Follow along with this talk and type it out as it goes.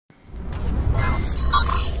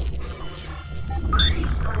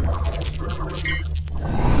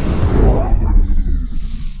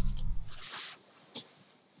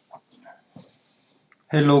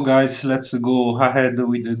Hello guys, let's go ahead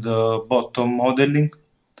with the bottom modeling.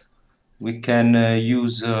 We can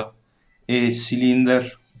use a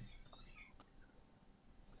cylinder.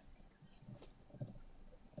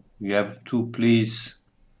 We have to place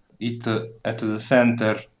it at the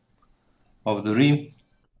center of the rim,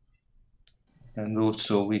 and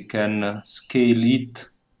also we can scale it,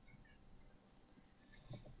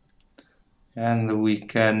 and we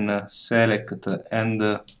can select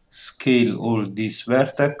and scale all these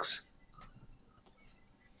vertex.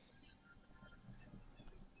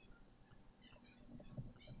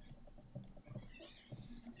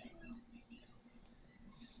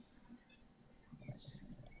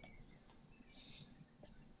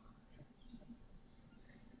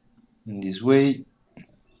 In this way.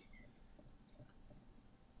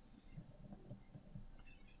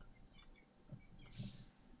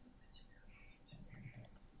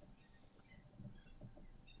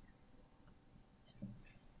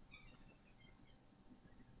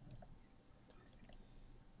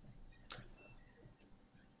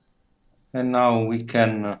 And now we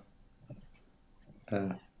can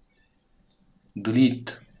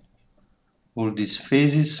delete all these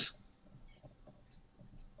phases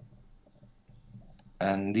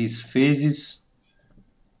and these phases,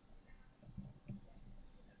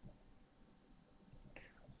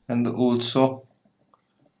 and also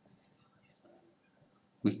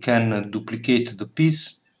we can duplicate the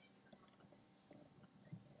piece.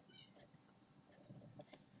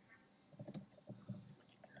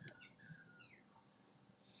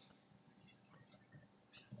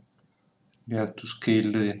 We have to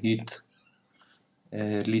scale it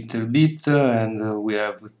a little bit, and we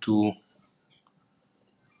have to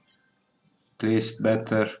place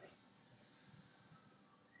better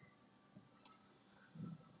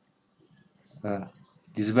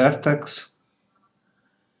this vertex.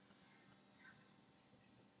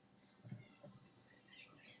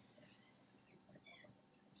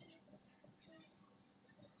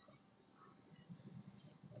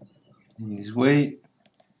 In this way.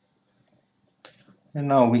 And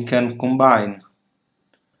now we can combine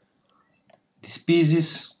these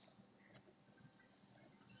pieces,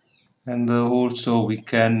 and also we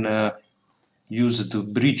can use the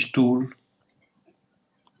bridge tool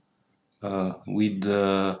with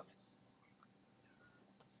the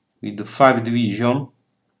 5 division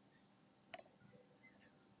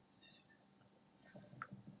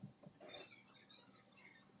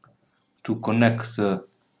to connect the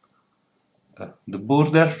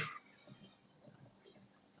border,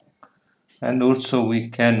 and also we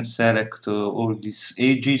can select all these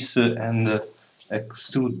edges and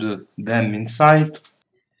extrude them inside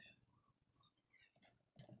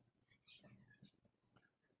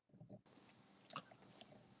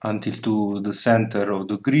until to the center of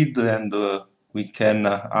the grid, and we can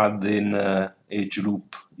add in edge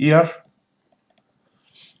loop here.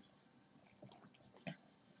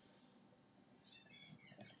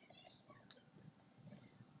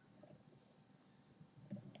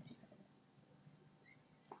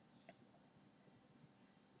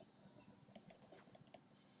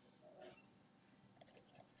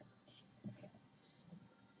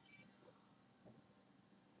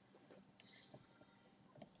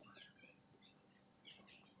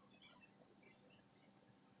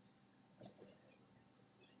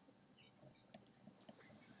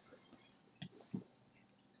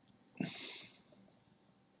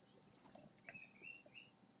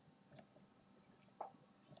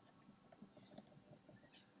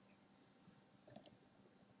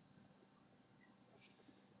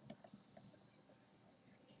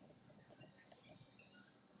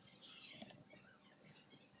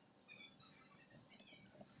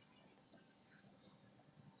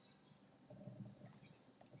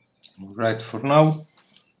 Right, for now.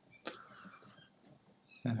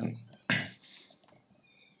 And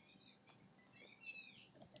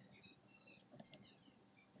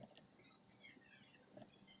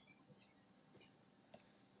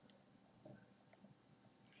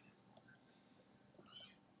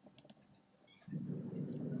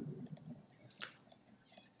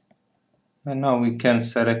now we can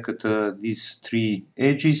select these 3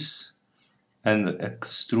 edges and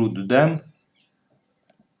extrude them.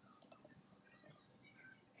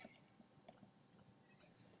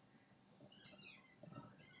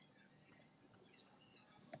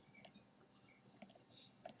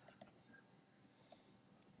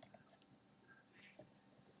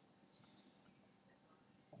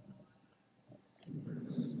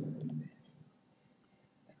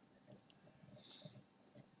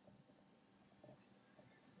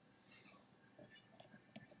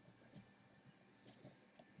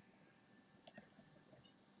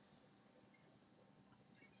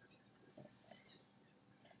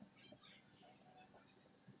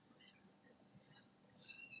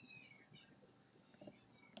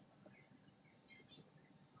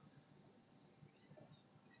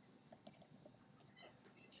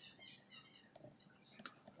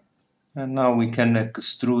 And now we can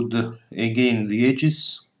extrude again the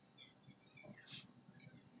edges.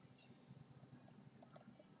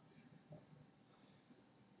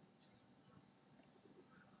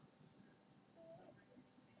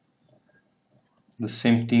 The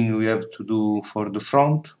same thing we have to do for the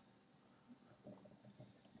front.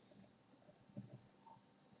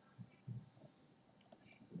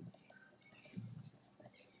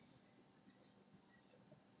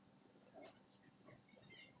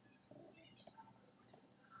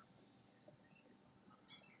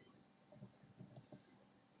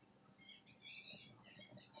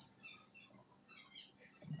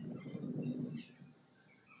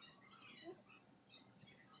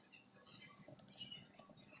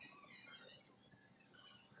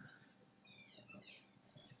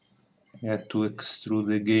 We have to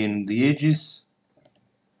extrude again the edges.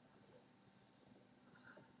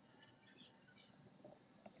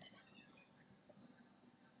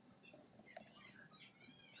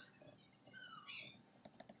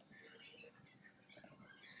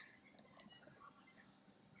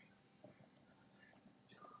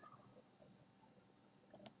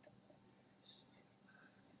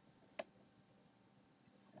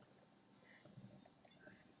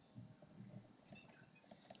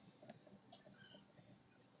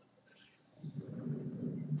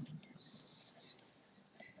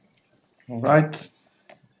 Alright,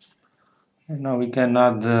 and now we can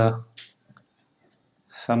add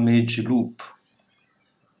some edge loop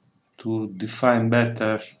to define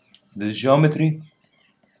better the geometry.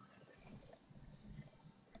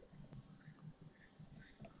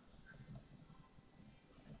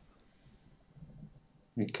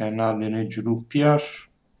 We can add an edge loop here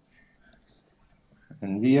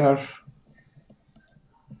and here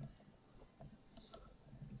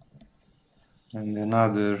and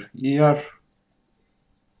another here.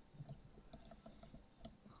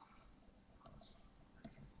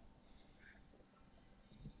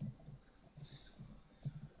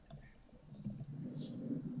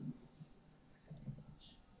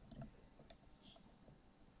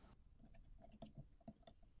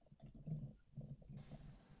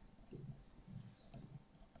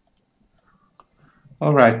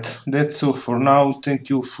 Alright, that's all for now. Thank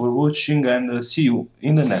you for watching and see you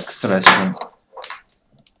in the next lesson.